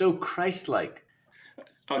 And it's so Christ-like.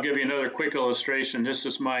 I'll give you another quick illustration. This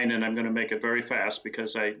is mine, and I'm going to make it very fast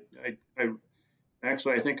because I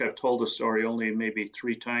think I've told the story only maybe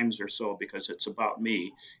 3 times or so because it's about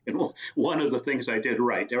me. And one of the things I did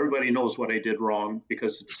right, everybody knows what I did wrong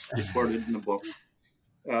because it's recorded in the book.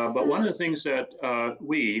 But one of the things that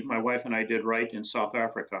my wife and I did right in South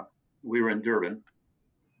Africa, we were in Durban,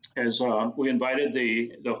 is we invited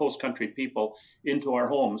the host country people into our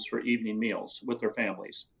homes for evening meals with their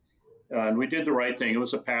families. And we did the right thing. It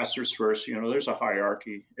was a pastor's first. There's a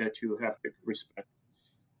hierarchy that you have to respect.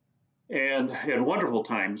 And had wonderful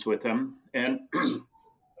times with them. And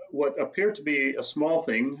what appeared to be a small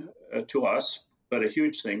thing to us, but a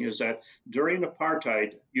huge thing, is that during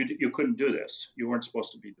apartheid, you couldn't do this. You weren't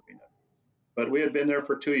supposed to be doing it. But we had been there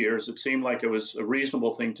for 2 years. It seemed like it was a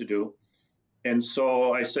reasonable thing to do. And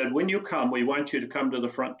so I said, when you come, we want you to come to the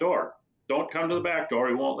front door. Don't come to the back door.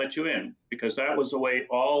 We won't let you in, because that was the way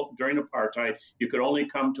all during apartheid, you could only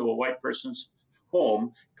come to a white person's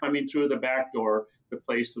home coming through the back door, the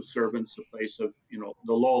place of servants, the place of,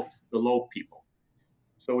 the low people.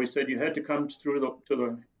 So we said you had to come through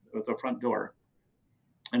the front door.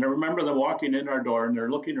 And I remember them walking in our door, and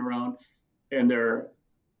they're looking around, and they're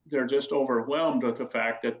just overwhelmed with the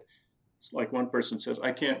fact that, it's like one person says,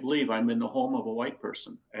 I can't believe I'm in the home of a white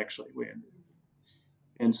person, actually.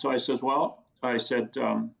 And so I said,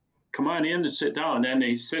 come on in and sit down. And then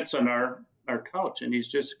he sits on our couch, and he's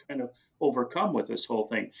just kind of overcome with this whole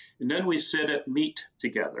thing. And then we sit at meat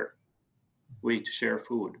together. We share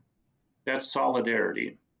food. That's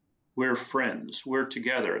solidarity. We're friends. We're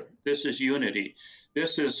together. This is unity.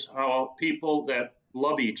 This is how people that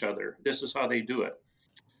love each other, this is how they do it.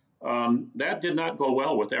 That did not go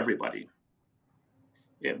well with everybody.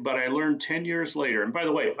 But I learned 10 years later, and by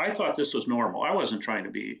the way, I thought this was normal. I wasn't trying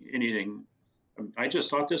to be anything. I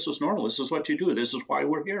just thought this was normal. This is what you do. This is why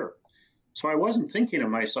we're here. So I wasn't thinking of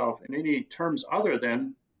myself in any terms other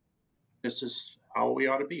than this is how we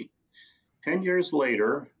ought to be. 10 years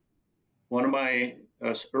later, one of my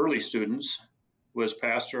early students was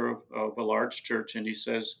pastor of a large church, and he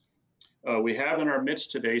says, we have in our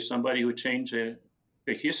midst today somebody who changed the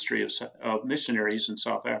history of missionaries in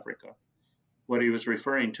South Africa. What he was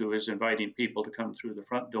referring to is inviting people to come through the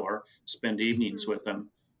front door, spend evenings with them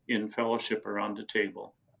in fellowship around the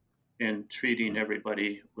table, and treating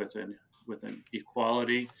everybody with an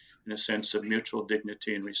equality and a sense of mutual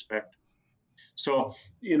dignity and respect. So,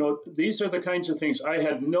 these are the kinds of things. I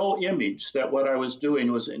had no image that what I was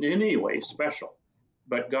doing was in any way special,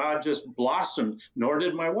 but God just blossomed, nor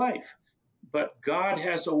did my wife. But God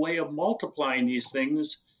has a way of multiplying these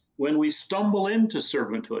things when we stumble into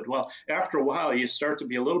servanthood. Well, after a while, you start to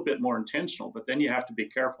be a little bit more intentional, but then you have to be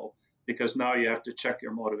careful because now you have to check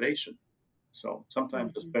your motivation. So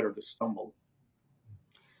sometimes it's better to stumble.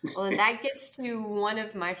 Well, and that gets to one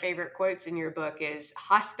of my favorite quotes in your book is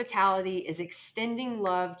hospitality is extending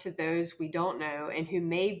love to those we don't know and who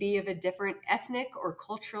may be of a different ethnic or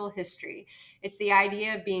cultural history. It's the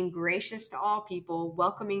idea of being gracious to all people,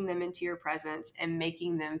 welcoming them into your presence and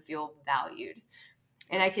making them feel valued.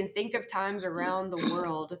 And I can think of times around the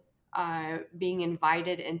world being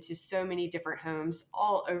invited into so many different homes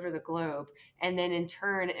all over the globe, and then in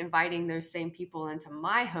turn inviting those same people into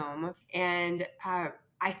my home. And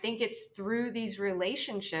I think it's through these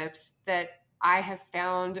relationships that I have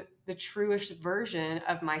found the truest version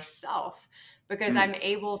of myself because I'm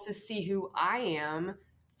able to see who I am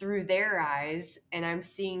through their eyes and I'm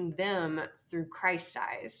seeing them through Christ's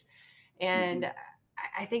eyes. And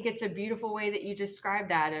I think it's a beautiful way that you describe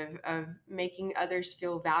that of making others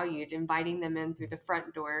feel valued, inviting them in through the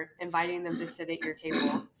front door, inviting them to sit at your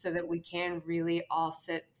table so that we can really all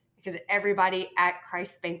sit because everybody at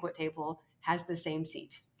Christ's banquet table has the same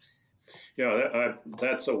seat. Yeah,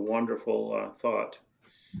 that's a wonderful thought.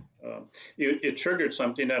 It triggered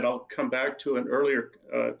something that I'll come back to an earlier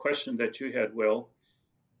question that you had, Will.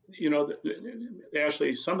 You know,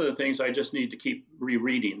 Ashley, some of the things I just need to keep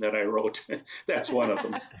rereading that I wrote. That's one of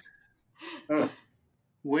them.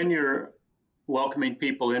 When you're welcoming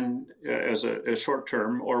people in as a short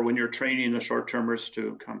term, or when you're training the short termers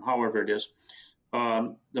to come, however it is,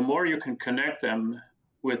 the more you can connect them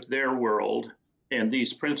with their world and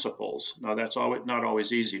these principles. Now, that's not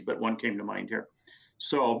always easy, but one came to mind here.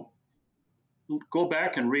 So go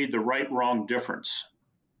back and read the right wrong difference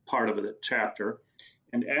part of the chapter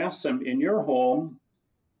and ask them in your home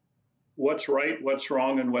what's right, what's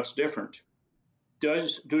wrong, and what's different.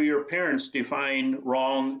 Do your parents define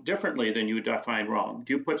wrong differently than you define wrong?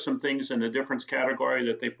 Do you put some things in the difference category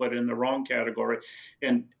that they put in the wrong category?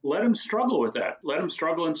 And let them struggle with that. Let them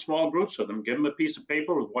struggle in small groups with them. Give them a piece of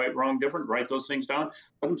paper with white, wrong, different. Write those things down.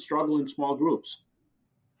 Let them struggle in small groups.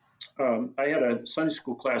 I had a Sunday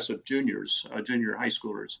school class of juniors, junior high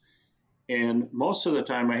schoolers, and most of the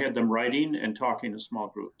time I had them writing and talking in small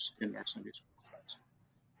groups in our Sunday school class.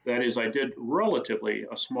 That is, I did relatively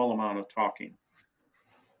a small amount of talking.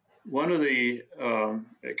 One of the,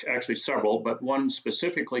 actually several, but one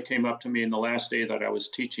specifically came up to me in the last day that I was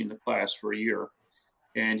teaching the class for a year.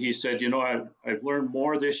 And he said, I've learned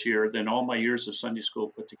more this year than all my years of Sunday school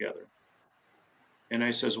put together. And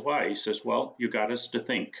I says, why? He says, well, you got us to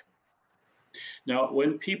think. Now,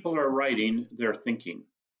 when people are writing, they're thinking.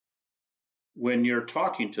 When you're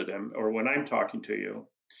talking to them, or when I'm talking to you,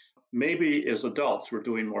 maybe as adults, we're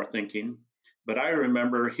doing more thinking. But I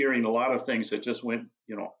remember hearing a lot of things that just went,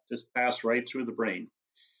 just passed right through the brain.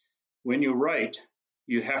 When you write,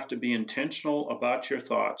 you have to be intentional about your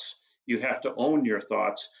thoughts. You have to own your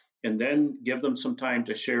thoughts and then give them some time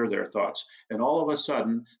to share their thoughts. And all of a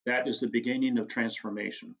sudden, that is the beginning of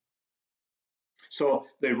transformation. So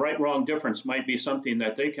the right wrong difference might be something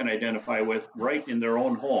that they can identify with right in their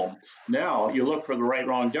own home. Now you look for the right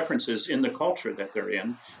wrong differences in the culture that they're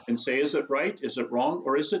in and say, is it right? Is it wrong?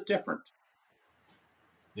 Or is it different?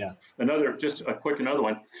 Yeah. Just a quick another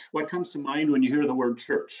one. What comes to mind when you hear the word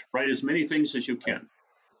church? Write as many things as you can.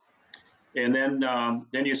 And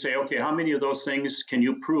then you say, okay, how many of those things can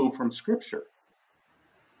you prove from Scripture?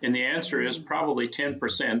 And the answer is probably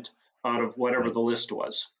 10% out of whatever the list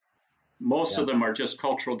was. Most of them are just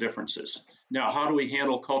cultural differences. Now, how do we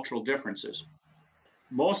handle cultural differences?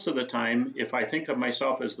 Most of the time, if I think of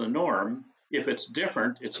myself as the norm, if it's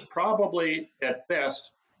different, it's probably at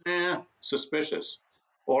best suspicious,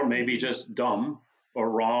 or maybe just dumb or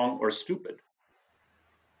wrong or stupid.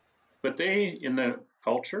 But they, in the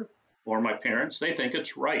culture, or my parents, they think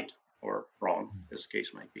it's right or wrong, as the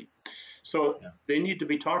case might be. So they need to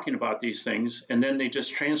be talking about these things, and then they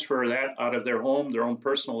just transfer that out of their home, their own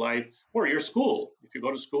personal life, or your school. If you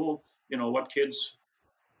go to school, what kids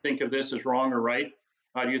think of this as wrong or right.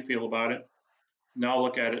 How do you feel about it? Now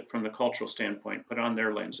look at it from the cultural standpoint, put on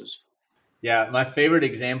their lenses. Yeah, my favorite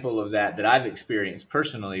example of that I've experienced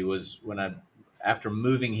personally was after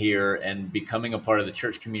moving here and becoming a part of the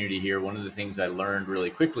church community here. One of the things I learned really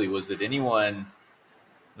quickly was that let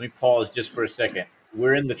me pause just for a second.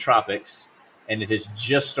 We're in the tropics and it has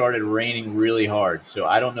just started raining really hard. So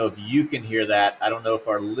I don't know if you can hear that. I don't know if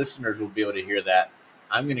our listeners will be able to hear that.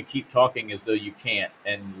 I'm going to keep talking as though you can't.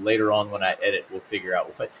 And later on when I edit, we'll figure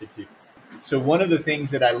out what to do. So one of the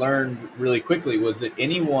things that I learned really quickly was that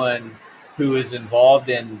anyone who is involved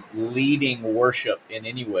in leading worship in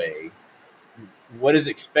any way, what is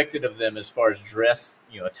expected of them as far as dress,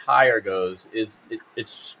 attire goes,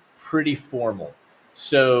 it's pretty formal.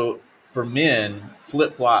 So for men,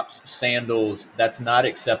 flip-flops, sandals, that's not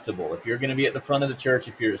acceptable. If you're going to be at the front of the church,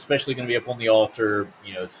 if you're especially going to be up on the altar,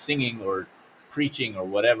 singing or preaching or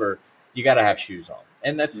whatever, you got to have shoes on.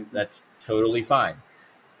 And that's totally fine.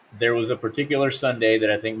 There was a particular Sunday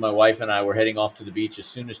that I think my wife and I were heading off to the beach as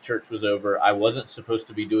soon as church was over. I wasn't supposed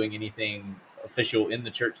to be doing anything official in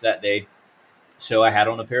the church that day, so I had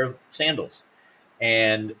on a pair of sandals.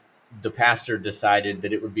 And the pastor decided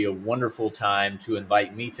that it would be a wonderful time to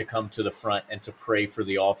invite me to come to the front and to pray for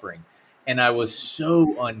the offering. And I was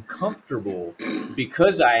so uncomfortable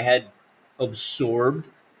because I had absorbed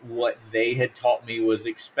what they had taught me was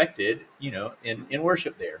expected, in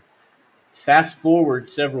worship there. Fast forward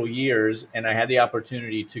several years, and I had the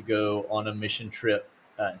opportunity to go on a mission trip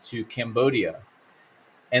to Cambodia.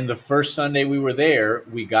 And the first Sunday we were there,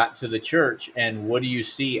 we got to the church, and what do you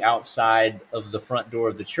see outside of the front door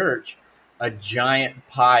of the church? A giant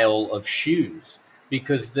pile of shoes,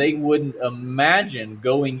 because they wouldn't imagine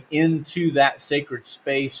going into that sacred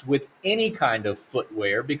space with any kind of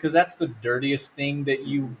footwear, because that's the dirtiest thing that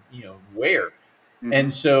you wear. Mm-hmm.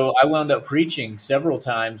 And so I wound up preaching several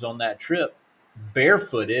times on that trip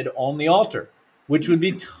barefooted on the altar, which would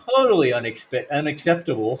be totally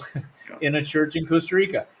unacceptable in a church in Costa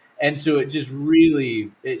Rica. And so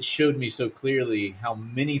it showed me so clearly how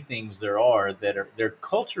many things there are that are they're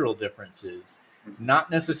cultural differences,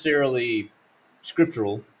 not necessarily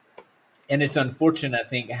scriptural. And it's unfortunate, I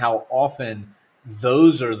think, how often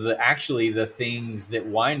those are actually the things that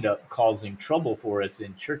wind up causing trouble for us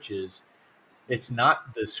in churches. It's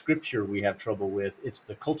not the scripture we have trouble with, it's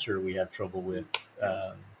the culture we have trouble with.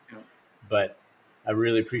 But I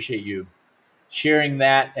really appreciate you sharing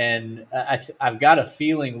that. And I've got a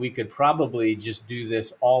feeling we could probably just do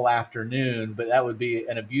this all afternoon, but that would be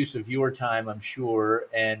an abuse of your time, I'm sure.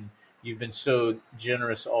 And you've been so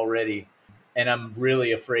generous already. And I'm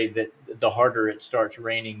really afraid that the harder it starts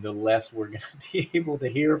raining, the less we're going to be able to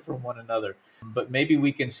hear from one another. But maybe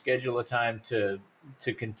we can schedule a time to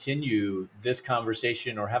continue this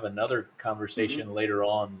conversation or have another conversation later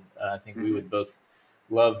on. I think we would both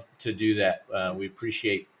love to do that. We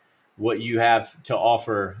appreciate what you have to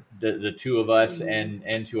offer, the two of us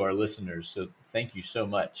and to our listeners. So thank you so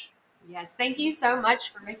much. Yes, thank you so much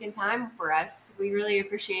for making time for us. We really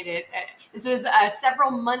appreciate it. This was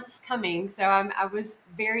several months coming, so I was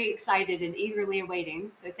very excited and eagerly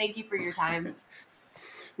awaiting. So thank you for your time.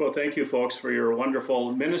 Well, thank you, folks, for your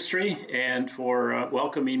wonderful ministry and for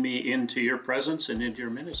welcoming me into your presence and into your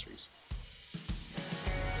ministries.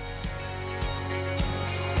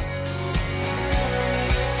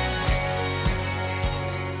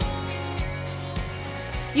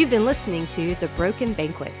 You've been listening to The Broken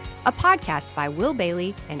Banquet, a podcast by Will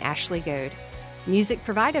Bailey and Ashley Goad. Music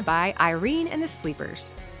provided by Irene and the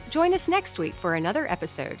Sleepers. Join us next week for another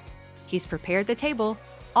episode. He's prepared the table.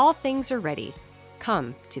 All things are ready.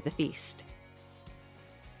 Come to the feast.